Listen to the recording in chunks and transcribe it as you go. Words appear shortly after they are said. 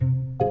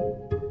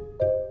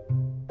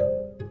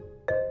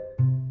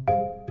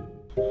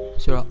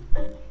ဆိုတော့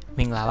မ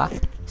င်္ဂလာပါ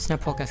Snap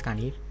Podcast က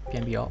နေပြ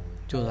န်ပြီးတော့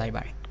ကြိုးစားလိုက်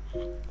ပါတယ်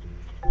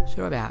ဆို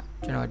တော့ဗျာ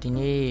ကျွန်တော်ဒီ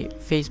နေ့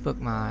Facebook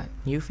မှာ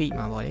new feed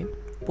မှာပေါ့လေ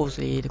post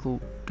လေးတစ်ခု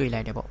တွေ့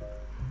လိုက်တယ်ပေါ့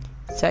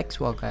sex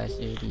workers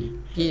တွေဒီ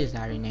ပြည်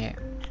စားတွေနဲ့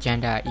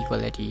gender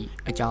equality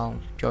အကြောင်း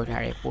ပြော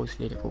ထားတဲ့ post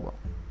လေးတစ်ခုပေါ့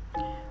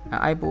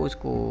အဲ့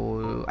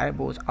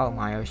post အောက်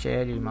မှာရော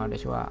share တွေမှာတ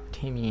ချို့ကထ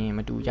င်မြင်မ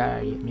တူကြတာ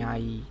တွေအများ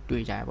ကြီး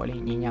တွေ့ကြရပေါ့လေ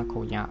ညည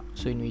ခုံည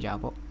ဆွေးနွေးကြ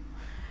ပေါ့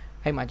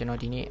အဲ့မှာကျွန်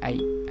တော်ဒီနေ့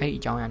အဲ့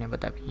အကြောင်းအရာနဲ့ပ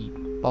တ်သက်ပြီး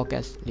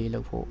podcast လေးလု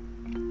ပ်ဖို့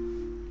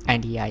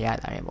idea ရ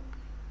လာတယ်ပေါ့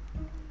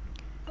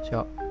ဆို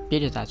တော့ပြ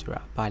ည်စာဆို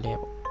တာဘာလဲ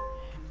ပေါ့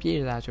ပြည်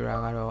စာဆိုတာ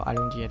ကတော့အ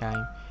လုံးကြီးအတို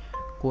င်း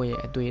ကိုယ့်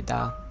ရဲ့အသွေးအ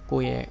သား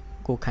ကိုယ့်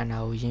ခန္ဓာ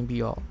ကိုရင်း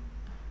ပြီးတော့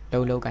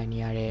လှုပ်ကိုင်နေ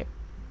ရတဲ့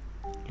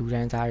လူဒ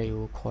န်းစားတွေ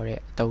ကိုခေါ်တဲ့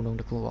အသုံးအနှုန်း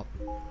တစ်ခုပေါ့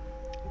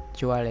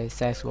ကျိုးကလည်း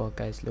sex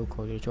workers လို့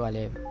ခေါ်တယ်ကျိုးကလ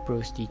ည်း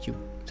prostitute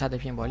စသ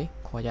ဖြင့်ပေါ့လေ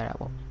ခေါ်ကြတာ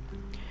ပေါ့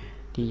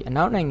ဒီအ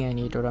နောက်နိုင်ငံ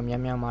တွေတော်တော်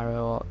များများမှာ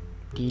တော့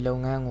ဒီလု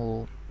ပ်ငန်းကို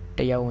တ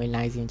ရားဝင်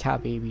license ချ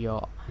ပေးပြီး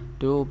တော့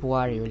သူတို့ဘဝ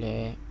တွေကိုလ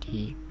ည်းဒီ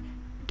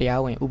တ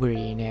ရားဝင်ဥပဒေ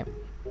တွေနဲ့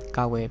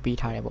ကာကွယ်ပေး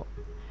ထားတယ်ပေါ့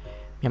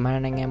မြန်မာ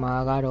နိုင်ငံမှာ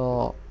က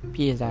တော့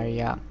ပြည်စာ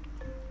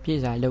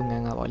လုပ်င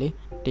န်းကပေါ့လေ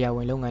တရားဝ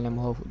င်လုပ်ငန်းလည်းမ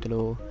ဟုတ်ဘူးသူ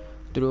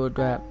တို့အ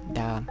တွက်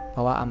ဒါဘ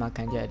ဝအာမ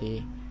ခံချက်တွေ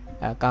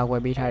ကာကွ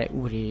ယ်ပေးထားတဲ့ဥ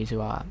ပဒေတွေဆို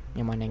တာမြ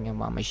န်မာနိုင်ငံ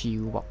မှာမရှိ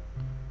ဘူးပေါ့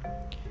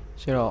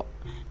ဆိုတော့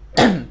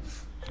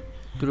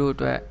သူတို့အ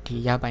တွက်ဒီ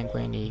ရပိုင်ခွ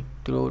င့်တွေ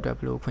သူတို့အတွက်ဘ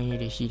ယ်လိုခွင့်ရ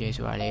တွေရှိတယ်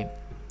ဆိုတာလည်း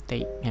တိ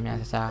တ်များများ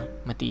ဆ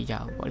မသိကြ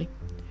ဘူးပေါ့လေ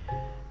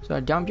ဆို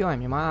တော့အကြောင်းပြောရ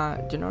င်ကျွ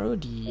န်တော်တို့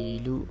ဒီ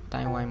လူအ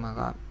တိုင်းဝိုင်းမှာ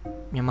က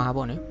မြန်မာ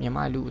ပေါ့နော်မြန်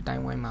မာလူအတို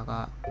င်းဝိုင်းမှာက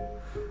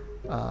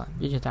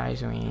ပြည်သားတွေ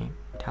ဆိုရင်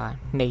ဒါ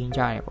နှိမ်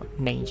ကြတယ်ပေါ့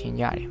နှိမ်ချင်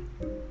ကြတယ်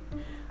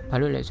ဘာ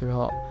လို့လဲဆို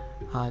တော့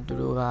သူ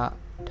တို့က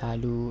ဒါ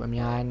လူအ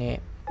များနဲ့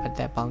ပတ်သ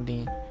က်ပေါင်းတ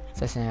င်ဆ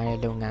က်ဆံရတဲ့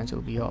လုပ်ငန်း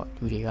ဆိုပြီးတော့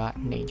လူတွေက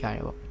နှိမ်ကြတ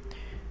ယ်ပေါ့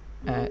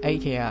အဲ့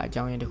ဒီကအ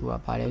ကြောင်းရင်းတစ်ခုက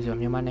ဘာလဲဆိုတော့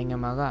မြန်မာနိုင်ငံ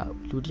မှာက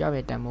လူတယောက်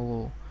ရဲ့တန်ဖိုး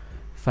ကို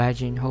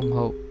virgin ဟုတ်မ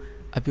ဟုတ်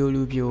အပြို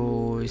လူပြို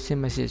စစ်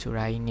မစစ်ဆို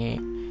တာကြီးနဲ့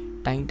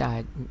တိုင်းတာ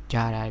ကြ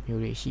တာ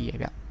မျိုးတွေရှိရ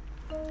ဗျ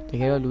တ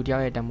ကယ်တော့လူတယော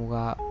က်ရဲ့တန်ဖိုးက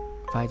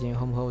virgin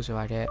ဟုတ်မဟုတ်ဆို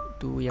တာတဲ့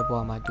သူ့ရဲ့ဘဝ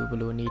မှာသူဘယ်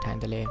လိုနေထိုင်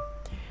တယ်လဲ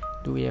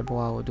သူ့ရဲ့ဘဝ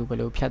ကိုသူဘယ်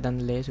လိုဖြတ်သန်းတ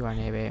ယ်လဲဆိုတာ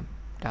နဲ့ပဲ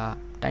ဒါ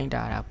တိုင်း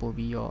တာတာပို့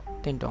ပြီးတော့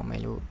တင့်တော်မ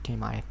ယ်လို့ထင်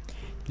ပါတယ်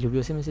လူ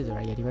ပြိုစစ်မစစ်ဆို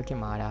တာရဒီဘက်ခင်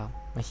မှာဒါ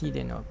မရှိ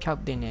တဲ့တော့ဖြောက်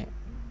တဲ့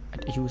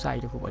အယူဆ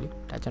ကြီးတစ်ခုပေါ့လေ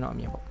ဒါကျွန်တော်အ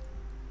မြင်ပေါ့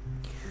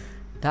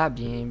ဒါအ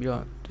ပြင်ပြီး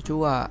တော့တ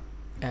ချို့က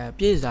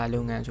ပြည်စာလု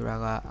ပ်ငန်းဆိုတာ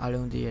ကအ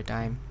လုံးကြီးတဲ့အ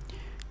တိုင်း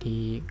ဒီ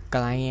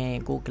client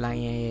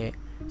ရဲ့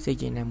စိတ်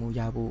ကျဉ်တဲ့မှု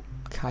ရဖို့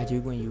အခါ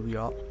ကျွေးခွင့်ယူပြီး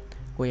တော့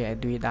ကိုယ့်ရဲ့အ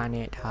သွေးသား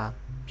နဲ့ဒါ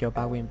ပြော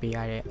ပါခွင့်ပေးရ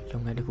တဲ့လု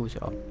ပ်ငန်းတစ်ခု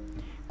ဆိုတော့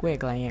ကိုယ့်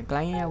ရဲ့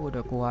client ရဖို့အ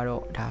တွက်ကိုက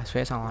တော့ဒါ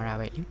ဆွဲဆောင်ရတာ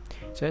ပဲလေ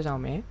ဆွဲဆော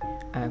င်မယ်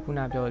ခုန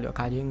ပြောလို့အ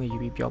ခါကျွေးခွင့်ယူ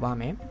ပြီးပြောပါ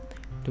မယ်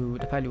သူ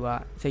တစ်ဖက်လူက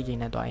စိတ်ကျဉ်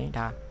နေသွားရင်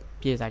ဒါ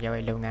ပြည်စာကြောင့်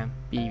ရဲ့လုပ်ငန်း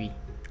ပြီးပြီ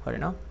ဟုတ်တ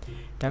ယ်နော်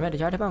ဒါပေမဲ့တ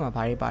ခြားတစ်ဖက်မှာ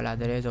ဘာတွေပါလာ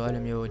တဲ့ဆိုတော့အဲ့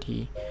လိုမျိုးဒီ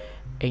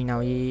အိမ်နော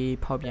က်ရေး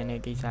ဖောက်ပြန်တဲ့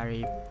ကိစ္စတွေ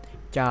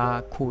ကြာ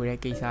ခိုတဲ့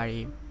ကိစ္စတွေ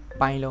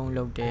ပိုင်းလုံး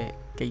လုပ်တဲ့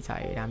ကိစ္စ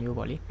တွေဒါမျိုး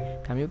ပေါ့လေ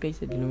ဒါမျိုးကိစ္စ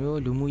ဒီလိုမျိုး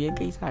လူမှုရေး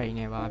ကိစ္စတွေ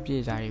နဲ့ပါပြ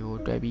ည်စာတွေကို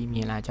တွဲပြီးမြ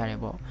င်လာကြတယ်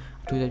ပေါ့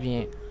အထူးသဖြ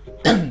င့်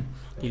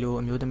ဒီလို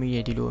အမျိုးသမီး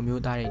တွေဒီလိုအ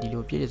မျိုးသားတွေဒီ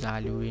လိုပြည်စာ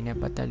လူတွေနဲ့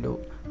ပတ်သက်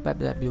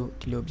ပြီး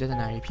ဒီလိုပြဿ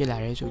နာတွေဖြစ်လာ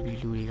တယ်ဆိုပြီး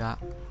လူတွေက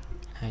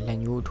လက်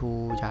ညှိုး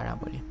ထိုးကြတာ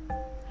ပေါ့လေ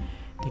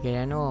တကယ်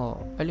တော့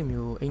အဲ့လို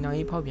မျိုးအိမ်တော်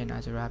ကြီးဖောက်ပြန်တာ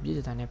ဆိုတာပြည်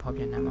စာနဲ့ဖောက်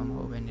ပြန်တာမှမ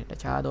ဟုတ်ဘဲနဲ့တ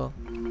ခြားသော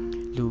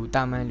လူ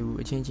တာမန်လူ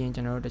အချင်းချင်း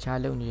ကျွန်တော်တို့တခြား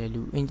လုပ်နေတဲ့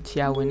လူဆ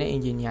ရာဝန်နဲ့အ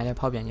င်ဂျင်နီယာလည်း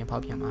ဖောက်ပြန်မှာ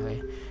ပဲ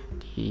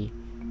ဒီ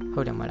ဟု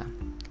တ်တယ်မလား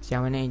ဆရာ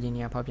ဝန်နဲ့အင်ဂျင်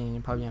နီယာဖောက်ပြန်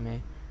မယ်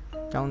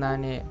ကျောင်းသား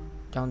နဲ့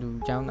ကျောင်း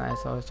သား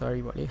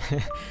sorry ပေါ့လေ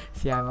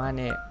ဆရာမ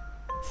နဲ့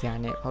ဆရာ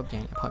နဲ့ဖောက်ပြ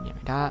န်မ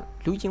ယ်ဒါ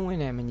လူချင်းဝင်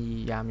တဲ့မညီ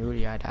ရာမျိုး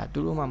တွေကဒါသူ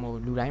တို့မှမဟုတ်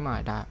လူတိုင်းမှာ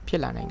ဒါဖြ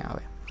စ်လာနိုင်တာ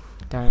ပဲ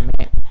ဒါပေ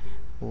မဲ့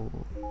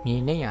မြေ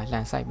နဲ့ရလှ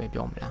န်ဆိုင်ပဲ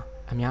ပြောမလား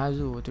အများ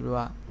စုကိုသူတို့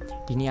က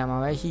ဒီနေရာမှာ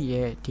ပဲရှိ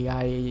ရဲ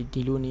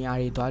ဒီလိုနေရာ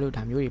တွေသွားလို့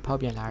ဒါမျိုးတွေဖောက်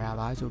ပြန်လာတာ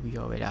ပါဆိုပြီး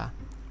တော့ပဲဒါ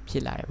ဖြ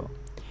စ်လာတယ်ပေါ့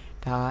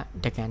ဒါ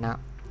တက္ကနာ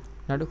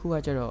နောက်တစ်ခုက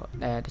ကျတော့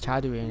တခြား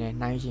သူတွေနဲ့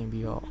နှိုင်းယှဉ်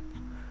ပြီးတော့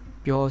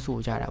ပြောဆို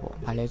ကြတာပေါ့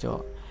ဘာလဲဆို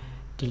တော့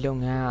ဒီလုပ်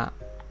ငန်း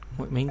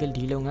က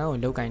ဒီလုပ်ငန်းကို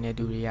လုပ်ကိုင်တဲ့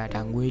သူတွေက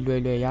ဒါငွေလွ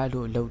ယ်ရ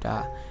လို့လုပ်တာ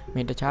မ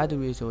င်းတခြားသူ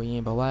တွေဆိုရ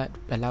င်ဘဝ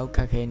ဘယ်လောက်ခ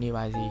က်ခဲနေ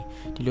ပါစေ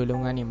ဒီလိုလု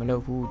ပ်ငန်းတွေမလု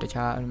ပ်ဘူးတ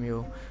ခြားလုပ်င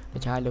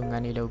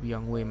န်းတွေလုပ်ပြီး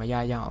တော့ငွေမရ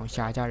အောင်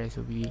ရှာကြတယ်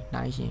ဆိုပြီး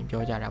နှိုင်းယှဉ်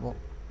ပြောကြတာပေါ့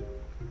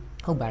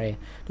ဟုတ်ပါတယ်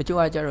တချို့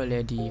ကကြတော့လေ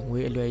ဒီငွေ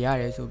အလွယ်ရ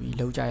တယ်ဆိုပြီး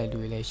လုပ်ကြတဲ့လူ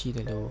တွေလည်းရှိတ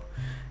ယ်လို့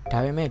ဒါ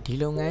ပေမဲ့ဒီ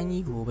လုပ်ငန်း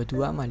ကြီးကိုဘယ်သူ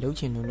မှလုပ်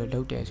ချင်လို့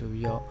လုပ်တယ်ဆို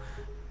ပြီးတော့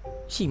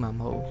ရှိမှာ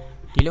မဟုတ်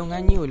ဒီလုပ်င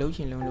န်းကြီးကိုလုပ်ချ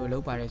င်လို့လု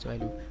ပ်ပါတယ်ဆိုရ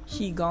လို့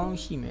ရှိကောင်း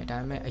ရှိမယ်ဒါ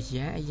ပေမဲ့အရ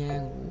န်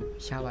ကို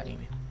ရှားပါလိမ့်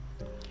မယ်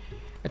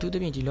အထူးသ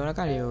ဖြင့်ဒီလောက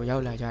တွေကိုရော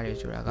က်လာကြတယ်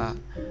ဆိုတာက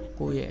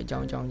ကိုယ့်ရဲ့အကြော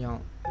င်းကြောင့်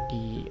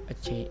ဒီအ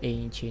ခြေ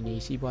အနေ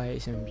စီးပွားရေး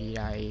အဆင်ပြေ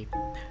တာ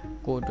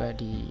ကိုယ့်အတွက်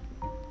ဒီ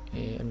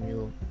အ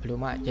မျိုးဘယ်လို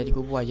မှ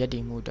ကိုဘဝရက်တ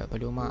ည်မှုအတွက်ဘ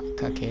ယ်လိုမှ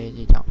ခက်ခဲ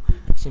ကြီးကြောင့်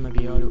အဆင်မ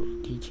ပြေတော့လို့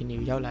ဒီအခြေအနေ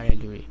ကိုရောက်လာတဲ့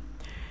လူတွေ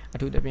အ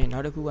ထူးသဖြင့်နော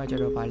က်တစ်ခုကကျ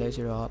တော့ဘာလဲ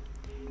ဆိုတော့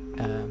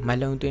မ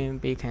လုံသွင်း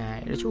ပေးခံ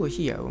ရတချို့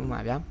ရှိရဦးမှာ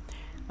ဗျာ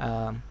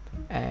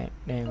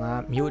နေငါ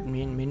မြို့မ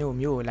င်းတို့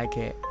မြို့ကိုလိုက်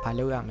ခဲ့ဘာ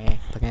လုပ်ရမလဲ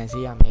ပကံ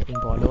စီးရမယ်အိ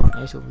မ်ပေါ်လို့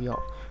လဲဆိုပြီး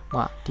တော့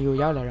ဒီကို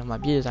ရောက်လာတော့မှ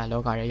ပြည့်စုံ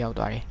လောကတွေရောက်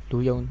သွားတယ်လူ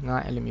ယုံငါ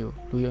အဲ့လိုမျိုး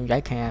လူယုံရို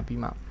က်ခံရပြီး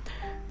မှ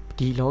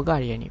ဒီလောက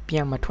တွေကနေပြ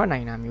န်မထွက်နို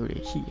င်တာမျိုးတွေ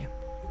ရှိတယ်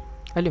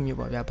အဲ့လိုမျိုး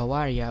ပေါ့ဗျာဘဝ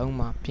တွေကဥ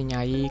မာပညာ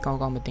ရေးကောင်း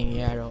ကောင်းမသင်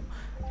ခဲ့ရတော့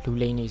လူ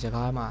လိန်တွေစ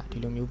ကားမှဒီ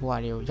လိုမျိုးဘဝ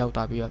တွေကိုရောက်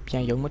သွားပြီးတော့ပြ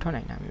န်ယုံမထွက်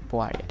နိုင်တာမျိုးဘ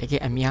ဝတွေတက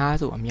ယ်အများ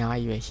ဆိုအများ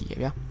ကြီးပဲရှိရ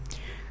ဗျာ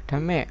ဒါ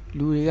ပေမဲ့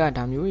လူတွေက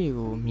ဒါမျိုးတွေ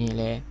ကိုမြင်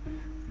လဲ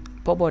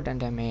ပေါ့တန်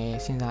ပဲ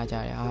စဉ်းစားကြ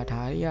တယ်ဒါ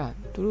တွေက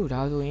သူတို့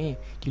ဒါဆိုရင်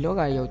ဒီလော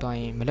ကကြီးရောက်သွား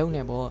ရင်မလုံ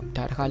နဲ့ပေါ့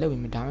ဒါတစ်ခါလုပ်ရ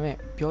င်ဒါပေမဲ့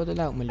ပြောသ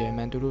လောက်မလွယ်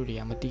မှန်းသူတို့တွေ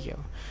ကမသိခဲ့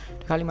ဘူး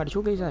ဒီခါလေးမှာတ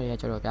ချို့ကိစ္စတွေက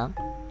ကျတော့ဗျာ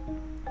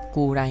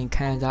ကိုယ်တိုင်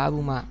ခံစား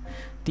မှုမှ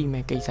တိ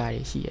မဲ့ကိစ္စ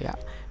တွေရှိရဗျ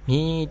မြ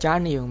င်ကြား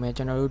နေုံပဲ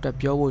ကျွန်တော်တို့တက်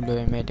ပြောဖို့လွ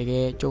ယ်မယ်တက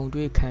ယ်ကြုံ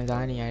တွေ့ခံ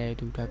စားနေရတဲ့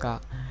သူတွေက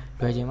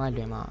လွယ်ခြင်းမှ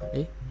လွယ်မှာ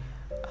လေ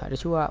တ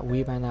ချို့ကဝေ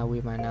ဖန်တာ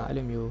အဲ့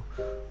လိုမျိုး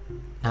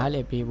နားလ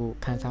ည်ပေးဖို့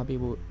ခံစားပေး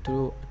ဖို့သူ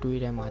တို့အတွေး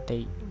ထဲမှာတိ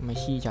တ်မ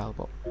ရှိကြဘူး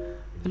ပေါ့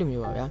အဲ့လို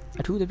မျိုးပါဗျာ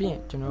အထူးသဖြင့်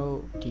ကျွန်တော်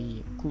တို့ဒီ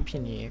ခုဖြ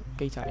စ်နေတဲ့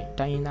ကိစ္စတွေ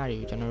တိုင်းရင်းသားတွေ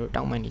ကိုကျွန်တော်တို့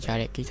တောင်းပန်နေကြ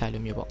တဲ့ကိစ္စ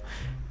လိုမျိုးပေါ့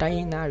တိုင်းရ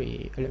င်းသားတွေ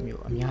အဲ့လို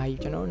မျိုးအများကြီး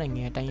ကျွန်တော်တို့နိုင်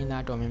ငံတိုင်းရင်း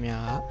သားတော်များ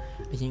များ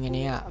ကအရင်က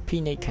နေကအဖိ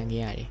နှိပ်ခံ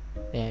ခဲ့ရ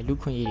တယ်လူ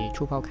ခွင့်ရေးတွေ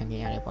ချိုးဖောက်ခံ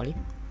ခဲ့ရတယ်ပေါ့လေ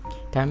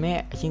ဒါပေမဲ့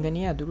အရင်က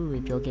နေကသူတို့တွေ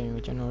ပြောခဲ့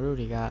မျိုးကျွန်တော်တို့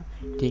တွေက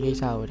ဒီကိစ္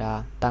စကိုဒါ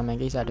တာမန်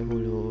ကိစ္စတခု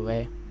လိုပဲ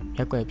ရ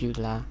က်ွက်ပြုသ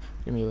လား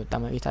ဒီမျိုးတာ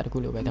မန်ကိစ္စတခု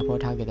လိုပဲသဘော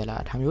ထားခဲ့သ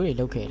လားဒါမျိုးတွေ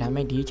လုပ်ခဲ့ဒါပေ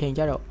မဲ့ဒီအချိန်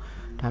ကျတော့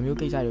ဒါမျိုး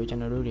ကိစ္စတွေကိုကျွ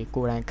န်တော်တို့တွေ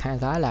ကိုယ်တိုင်ခံ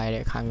စားလာရ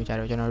တဲ့အခါမျိုးကျ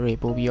တော့ကျွန်တော်တို့တွေ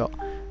ပို့ပြီးတော့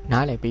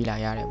နားလည်ပေးလာ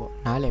ရတယ်ပေါ့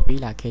နားလည်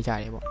ပေးလာခဲ့ကြ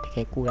တယ်ပေါ့တက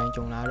ယ်ကိုယ်တိုင်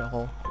ကြုံလာတော့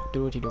ဟောသူ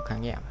တို့ဒီလိုခံ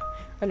ခဲ့ရမှာ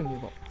အဲ့လို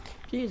မျိုးပေါ့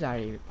ပြည်စား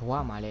တွေဘဝ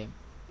မှာလဲ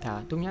ဒါ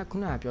သူများခု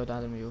နကပြော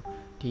သားသလိုမျိုး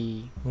ဒီ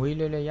ငွေ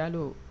လွယ်လွယ်ရ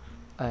လို့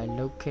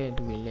လောက်ခဲ့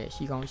သူတွေလည်း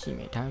ရှိကောင်းရှိမ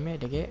ယ်ဒါပေမဲ့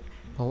တကယ်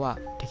ဘဝ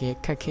တကယ်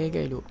ခက်ခဲ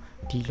ခဲ့လို့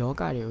ဒီလော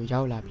ကတွေကို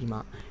ရောက်လာပြီးမှ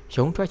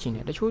ရုံထွက်ချင်တ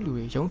ယ်တချို့လူ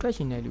တွေရုံထွက်ချ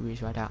င်တဲ့လူတွေ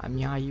ဆိုတာဒါအ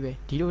များကြီးပဲ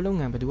ဒီလိုလုပ်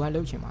ငန်းဘယ်သူက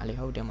လုပ်ချင်မှာလဲ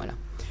ဟုတ်တယ်မလား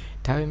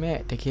ဒါပေမဲ့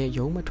တကယ်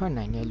ရုံမထွက်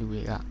နိုင်တဲ့လူ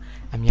တွေက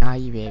အများ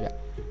ကြီးပဲဗျ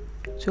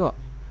ဆိုတော့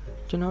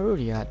ကျွန်တော်တို့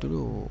တွေကသူ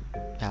တို့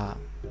ဒါ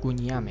ကူ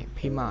ညီရမယ်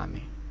ဖေးမရမ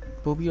ယ်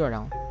ပို့ပြီးတော့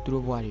တောင်သူ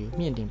တို့ဘဝတွေကို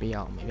မြင့်တင်ပေးရ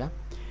အောင်မယ်ဗျာ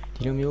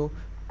ဒီလိုမျိုး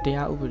တ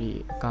ရားဥပဒေ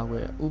အကာအကွ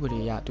ယ်ဥပဒေ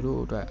ရသူတို့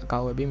အတွက်အကာ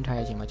အကွယ်ပေးမထား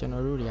တဲ့အချိန်မှာကျွန်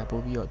တော်တို့တွေက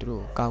ပို့ပြီးတော့သူ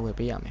တို့ကိုကာကွယ်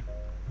ပေးရမယ်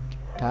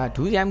ဒါ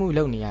ဒုစရိုက်မှု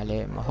လုပ်နေရလဲ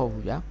မဟုတ်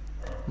ဘူးဗျာ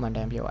မှန်တ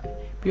မ်းပြောရတယ်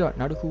ပြီးတော့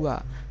နောက်တစ်ခုက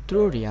သူ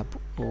တို့တွေက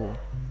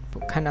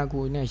ခန္ဓာ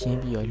ကိုယ်နဲ့ရင်း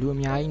ပြီးတော့လူအ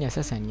များကြီးနဲ့ဆ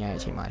က်ဆံနေရတဲ့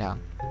အချိန်မှာဒါ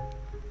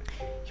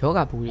ယောဂ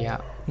ဘူတွေကဥ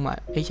မာ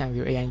HIV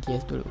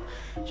AIDS တို့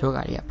ယောဂ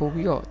တွေကပို့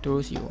ပြီးတော့သူ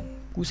တို့စီကို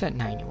ကူးဆက်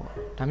နိုင်တယ်ပေါ့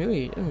ဒါမျိုး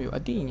တွေအဲ့လိုမျိုး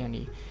အတိအဉာဏ်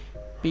တွေ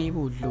ပေး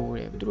ဖို့လိုတ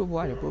ယ်သူတို့ဘဝ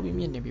တွေပို့ပြီး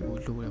မြင့်တင်ပေးဖို့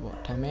လိုတယ်ပေါ့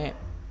ဒါပေမဲ့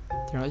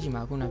ကျွန်တော်တို့ဒီ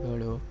မှာခုနပြော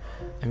လို့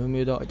အမျိုး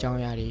မျိုးသောအကြောင်း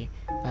အရာတွေ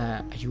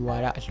အယူဝါ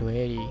ဒအလွဲ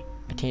တွေ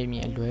အထင်မြ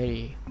င်အလွဲ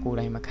တွေကိုယ်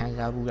တိုင်မခံ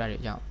စားဘူးတာတွေ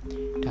ကြောင့်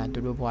ဒါသူ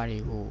တို့ဘဝတွေ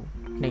ကို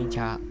နှိမ်ချ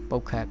ပု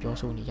တ်ခတ်ပြော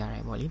ဆိုနေကြတ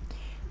ယ်ပေါ့လေ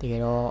တက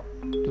ယ်တော့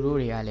သူတို့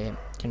တွေကလည်း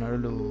ကျွန်တော်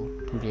တို့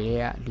လူတွေ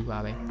ကလူပါ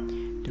ပဲ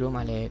သူတို့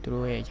မှလည်းသူ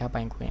တို့ရဲ့ရ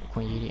ပိုင်ခွင့်အခွ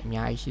င့်အရေးတွေအ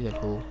များကြီးရှိသ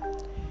လို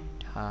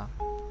ဒါ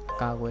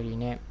ကာကွယ်တွေ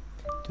နဲ့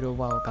သူတို့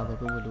ဘဝကိုကာကွယ်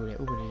ပေးဖို့လိုတယ်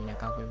ဥပဒေတွေနဲ့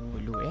ကာကွယ်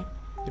ဖို့လိုတယ်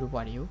သူတို့ဘဝ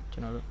တွေကိုကျွ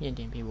န်တော်တို့မြင့်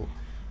တင်ပေးဖို့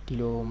ဒီ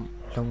လို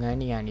လုပ်ငန်း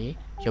တွေကနေ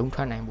ရုံထွ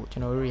က်နိုင်ဖို့ကျွ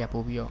န်တော်တို့တွေက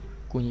ပို့ပြီးတော့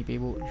ကူညီပေး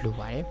ဖို့လို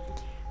ပါတယ်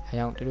အဲ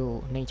ကြောင့်သူတို့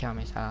နှိမ့်ချမ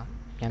ယ်စား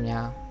များ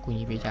များကူ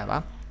ညီပေးကြပါ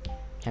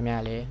များ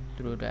များလည်း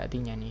သူတို့အတွက်အသိ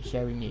ဉာဏ်တွေ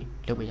sharing တွေ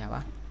လုပ်ပေးကြပါ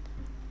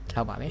ဒီ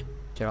လောက်ပါပဲ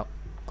ကျွန်တော်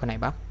ခွန်နို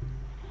င်ပါ